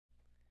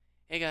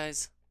Hey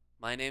guys,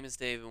 my name is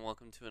Dave and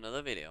welcome to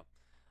another video.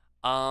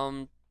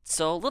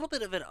 So a little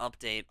bit of an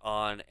update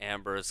on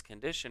Amber's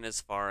condition as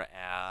far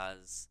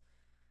as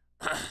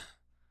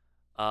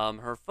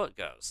her foot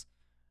goes.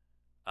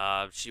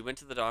 She went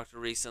to the doctor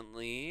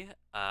recently,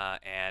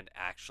 and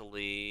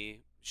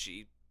actually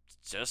she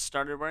just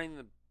started wearing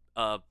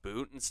the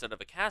boot instead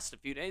of a cast a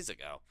few days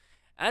ago.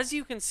 As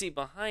you can see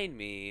behind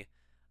me,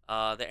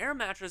 the air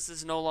mattress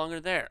is no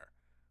longer there.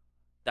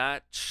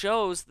 That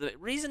shows the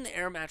reason the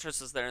air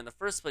mattress was there in the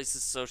first place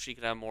is so she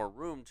could have more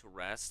room to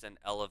rest and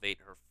elevate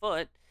her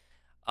foot,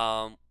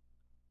 um,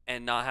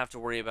 and not have to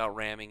worry about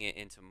ramming it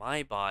into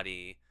my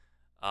body,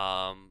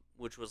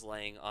 which was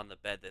laying on the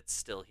bed that's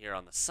still here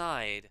on the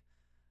side,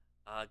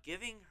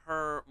 giving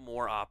her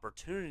more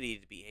opportunity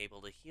to be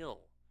able to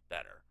heal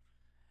better.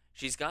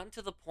 She's gotten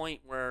to the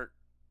point where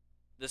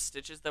the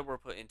stitches that were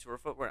put into her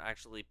foot were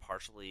actually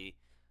partially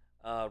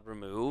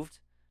removed.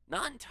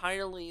 Not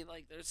entirely,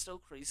 like, there's still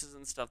creases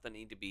and stuff that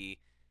need to be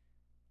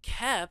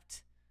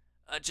kept,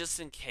 just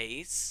in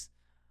case.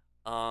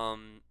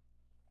 Um,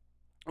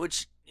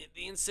 which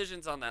the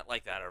incisions on that,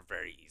 like that, are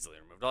very easily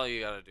removed. All you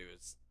gotta do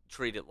is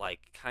treat it like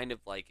kind of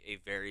like a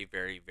very,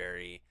 very,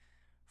 very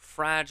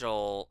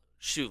fragile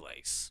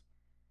shoelace.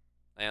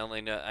 I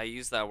only know I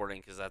use that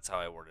wording because that's how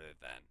I worded it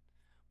then.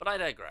 But I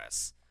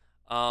digress.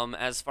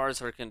 As far as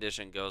her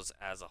condition goes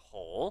as a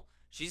whole,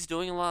 she's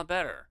doing a lot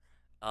better.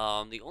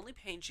 The only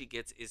pain she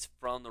gets is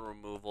from the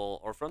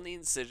removal or from the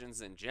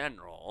incisions in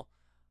general,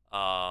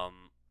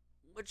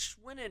 which,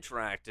 when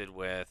interacted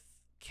with,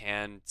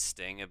 can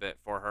sting a bit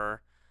for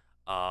her.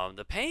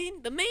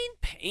 The main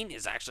pain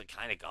is actually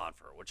kind of gone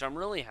for her, which I'm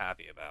really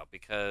happy about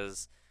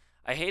because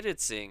I hated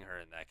seeing her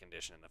in that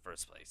condition in the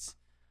first place.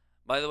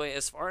 By the way,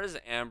 as far as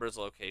Amber's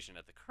location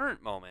at the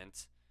current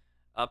moment,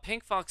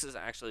 Pink Fox is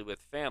actually with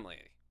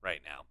family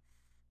right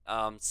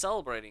now,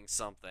 celebrating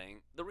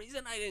something. The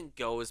reason I didn't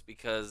go is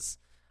because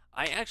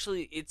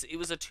it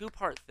was a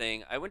two-part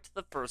thing. I went to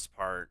the first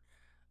part.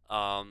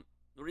 The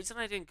reason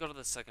I didn't go to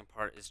the second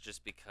part is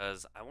just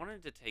because I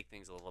wanted to take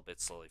things a little bit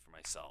slowly for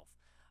myself.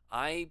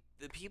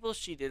 The people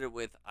she did it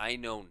with, I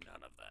know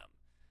none of them.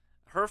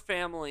 Her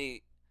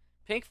family,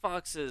 Pink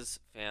Fox's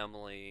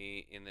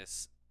family in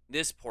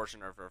this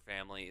portion of her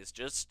family is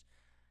just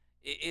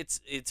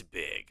it's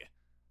big.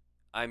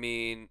 I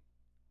mean,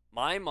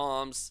 my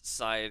mom's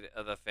side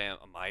of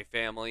my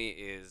family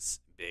is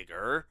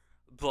bigger,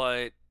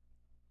 but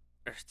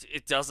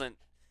it doesn't.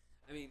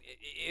 I mean,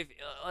 if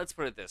let's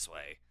put it this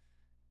way,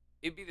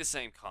 it'd be the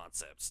same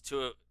concepts.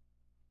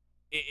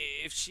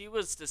 If she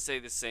was to say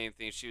the same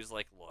thing, she was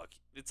like, "Look,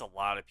 it's a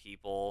lot of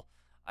people.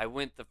 I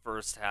went the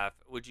first half.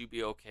 Would you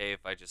be okay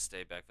if I just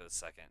stay back for the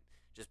second?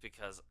 Just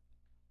because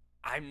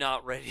I'm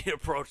not ready to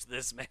approach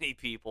this many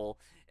people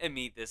and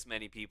meet this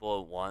many people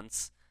at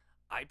once.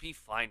 I'd be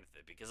fine with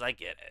it because I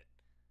get it.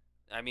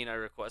 I mean, I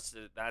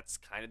requested it. That's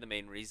kind of the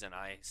main reason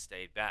I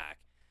stayed back.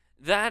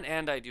 That,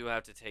 and I do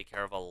have to take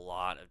care of a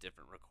lot of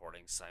different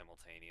recordings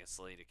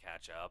simultaneously to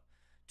catch up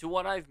to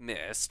what I've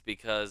missed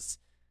because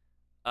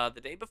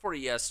the day before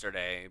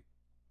yesterday,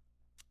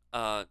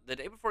 the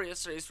day before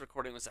yesterday's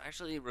recording was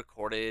actually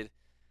recorded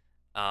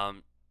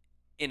um,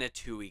 in a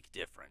 2 week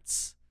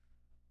difference.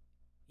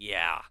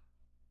 Yeah,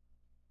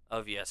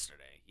 of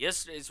yesterday.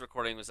 Yesterday's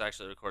recording was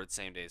actually recorded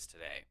same day as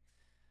today.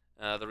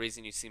 The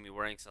reason you see me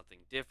wearing something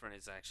different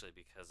is actually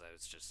because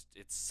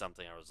it's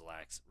something I was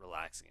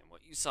relaxing in.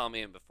 What you saw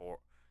me in before,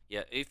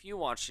 yeah, if you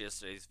watched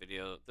yesterday's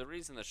video, the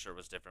reason the shirt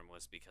was different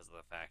was because of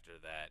the factor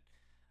that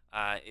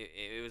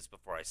it was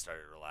before I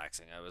started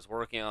relaxing. I was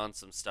working on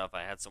some stuff.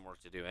 I had some work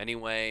to do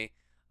anyway.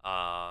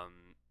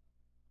 Um,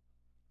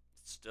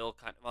 Still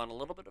kind of on a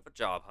little bit of a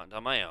job hunt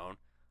on my own.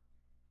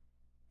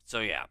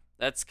 So yeah,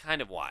 that's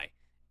kind of why.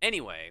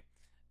 Anyway,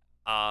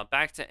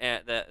 back to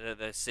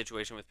the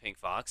situation with Pink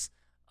Fox.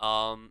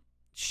 Um,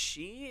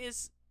 she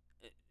is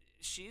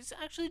she's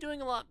actually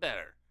doing a lot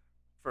better.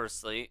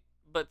 Firstly,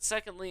 but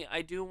secondly,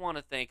 I do want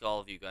to thank all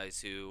of you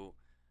guys who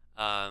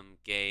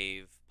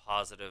gave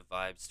positive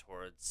vibes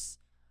towards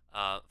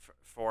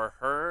for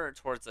her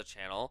towards the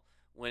channel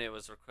when it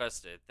was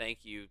requested. Thank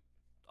you,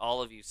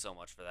 all of you, so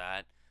much for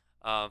that.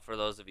 For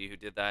those of you who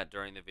did that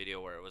during the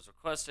video where it was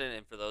requested,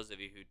 and for those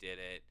of you who did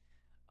it,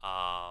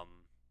 um,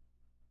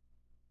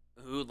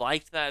 who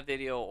liked that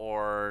video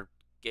or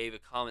gave a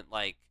comment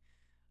like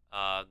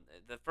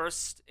the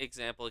first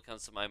example that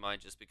comes to my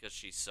mind just because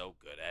she's so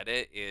good at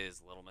it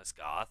is Little Miss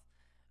Goth,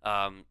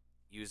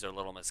 user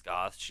Little Miss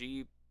Goth.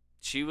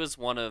 She was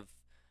one of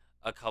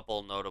a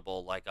couple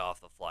notable like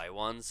off the fly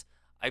ones,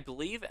 I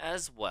believe,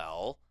 as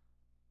well.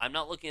 I'm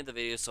not looking at the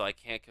video, so I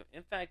can't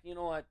in fact, you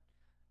know what,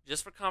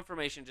 just for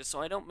confirmation, just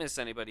so I don't miss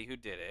anybody who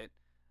did it,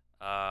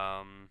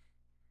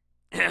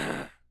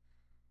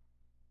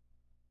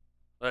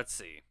 let's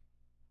see.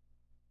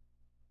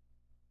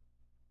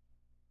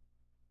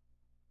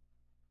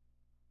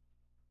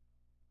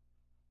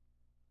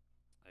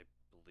 I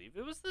believe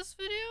it was this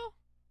video.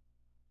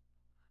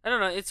 I don't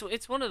know.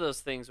 It's one of those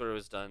things where it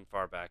was done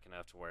far back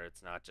enough to where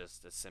it's not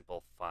just a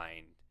simple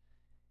find,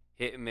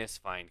 hit and miss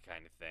find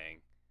kind of thing.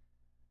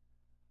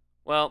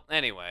 Well,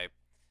 anyway,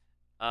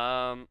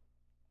 um,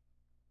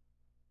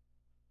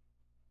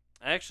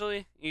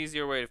 actually,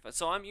 easier way to find.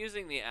 So I'm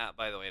using the app,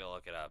 by the way, to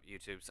look it up.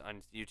 YouTube's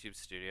on YouTube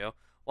Studio.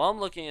 While I'm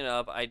looking it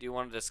up, I do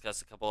want to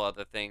discuss a couple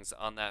other things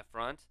on that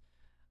front.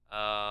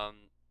 Um,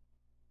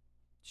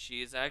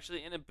 she is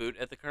actually in a boot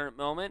at the current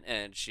moment,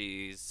 and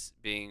she's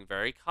being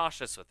very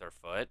cautious with her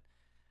foot.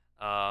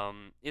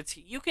 It's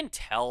you can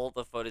tell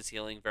the foot is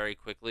healing very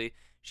quickly.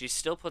 She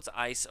still puts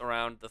ice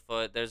around the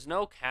foot. There's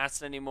no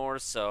cast anymore,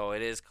 so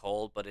it is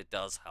cold, but it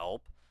does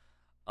help.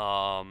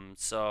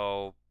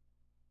 So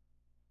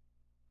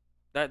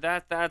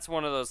that's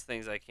one of those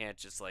things I can't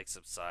just like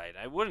subside.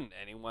 I wouldn't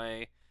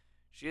anyway.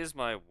 She is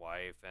my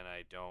wife, and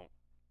I don't.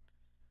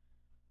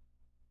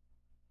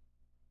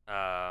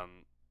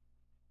 Um.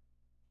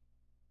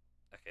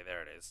 Okay,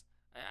 there it is.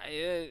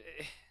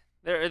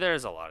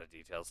 There's a lot of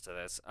details to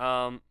this.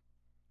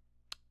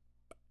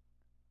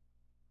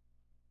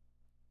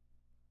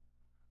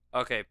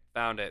 Okay,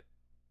 found it.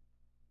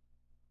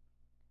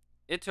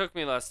 It took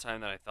me less time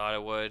than I thought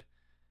it would.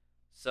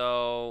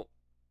 So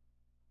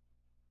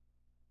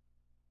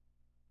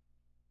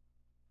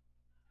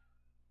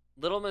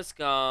Little Miss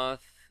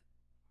Goth,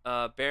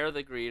 Bear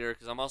the Greeter,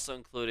 because I'm also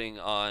including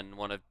on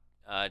one of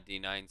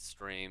D9's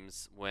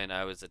streams when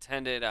I was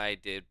attended. I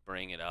did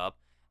bring it up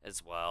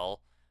as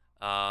well.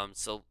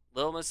 So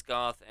Little Miss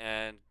Goth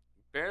and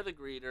Bear the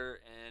Greeter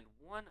and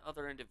one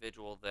other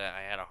individual that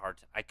I had a hard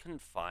I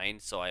couldn't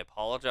find, so I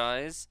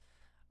apologize.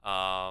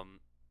 Um,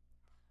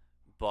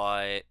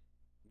 but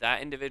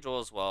that individual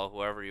as well,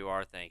 whoever you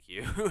are, thank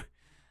you.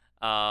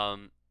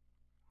 um,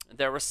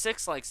 there were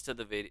 6 likes to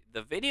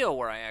the video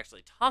where I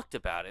actually talked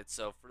about it.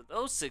 So for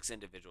those 6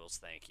 individuals,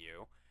 thank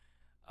you.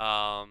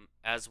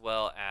 As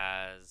well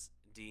as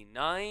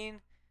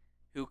D9,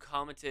 who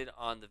commented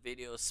on the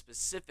video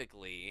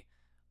specifically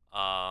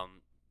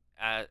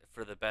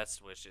for the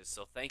best wishes.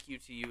 So thank you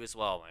to you as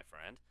well, my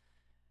friend.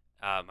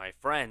 My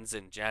friends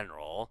in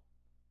general,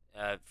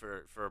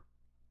 for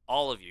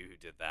all of you who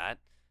did that.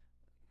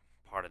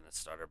 Pardon the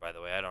stutter, by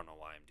the way. I don't know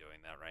why I'm doing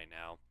that right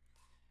now.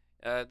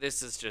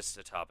 This is just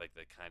a topic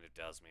that kind of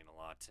does mean a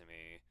lot to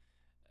me.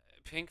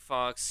 Pink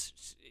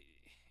Fox,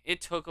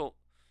 it took a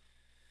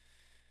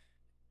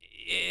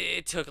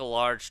it took a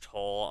large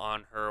toll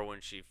on her when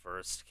she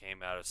first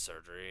came out of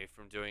surgery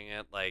from doing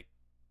it. Like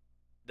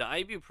the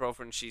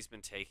ibuprofen she's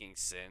been taking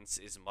since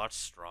is much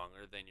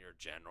stronger than your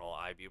general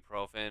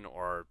ibuprofen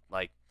or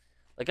like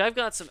I've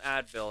got some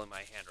Advil in my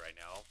hand right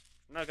now.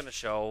 I'm not gonna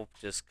show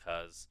just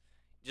cause.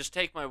 Just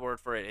take my word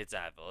for it. It's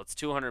Advil. It's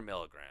 200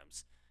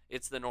 milligrams.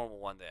 It's the normal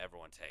one that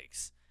everyone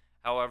takes.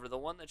 However, the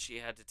one that she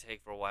had to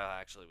take for a while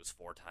actually was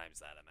 4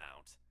 times that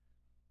amount.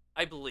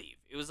 I believe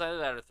it was either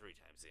that or 3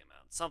 times the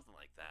amount, something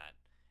like that.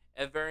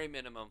 At very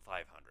minimum,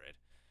 500.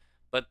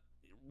 But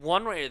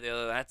one way or the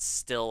other, that's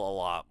still a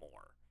lot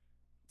more.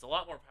 It's a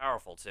lot more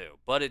powerful too.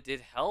 But it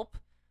did help.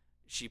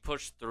 She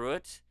pushed through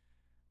it.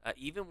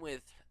 Even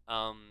with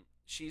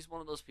she's one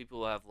of those people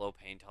who have low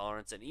pain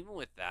tolerance, and even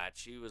with that,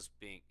 she was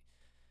being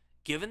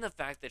given the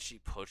fact that she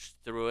pushed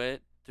through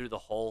it through the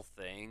whole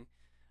thing.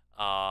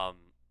 Um,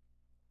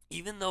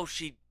 even though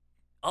she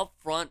up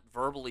front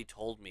verbally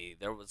told me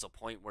there was a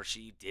point where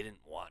she didn't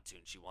want to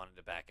and she wanted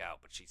to back out,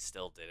 but she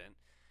still didn't.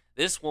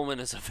 This woman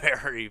is a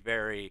very,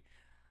 very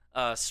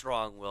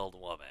strong-willed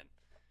woman.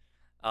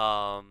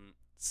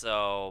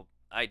 So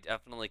I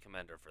definitely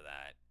commend her for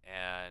that,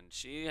 and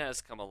she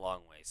has come a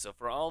long way. So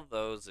for all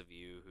those of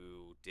you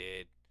who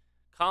did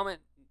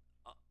comment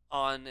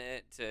on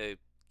it to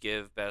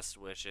give best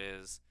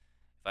wishes,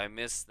 if I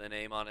missed the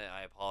name on it,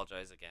 I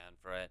apologize again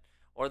for it.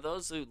 Or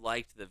those who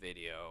liked the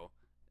video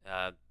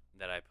uh,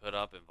 that I put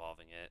up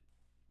involving it.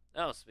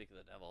 Oh, speak of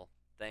the devil,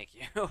 thank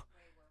you.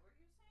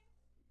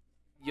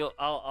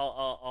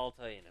 I'll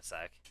tell you in a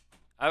sec.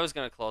 I was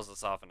gonna close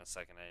this off in a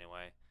second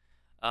anyway.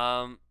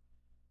 Um,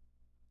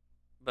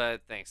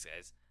 but thanks,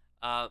 guys.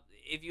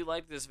 If you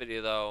liked this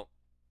video though,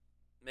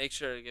 make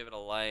sure to give it a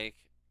like.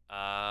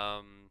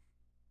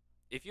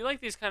 If you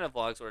like these kind of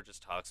vlogs where it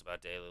just talks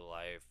about daily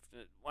life,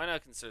 why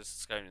not consider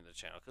subscribing to the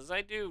channel? Because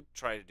I do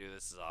try to do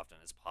this as often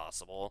as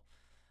possible.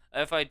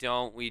 If I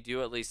don't, we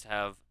do at least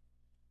have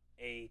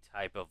a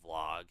type of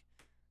vlog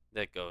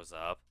that goes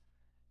up.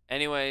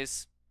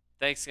 Anyways,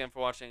 thanks again for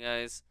watching,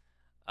 guys.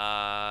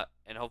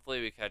 And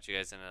hopefully we catch you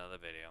guys in another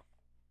video.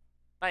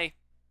 Bye.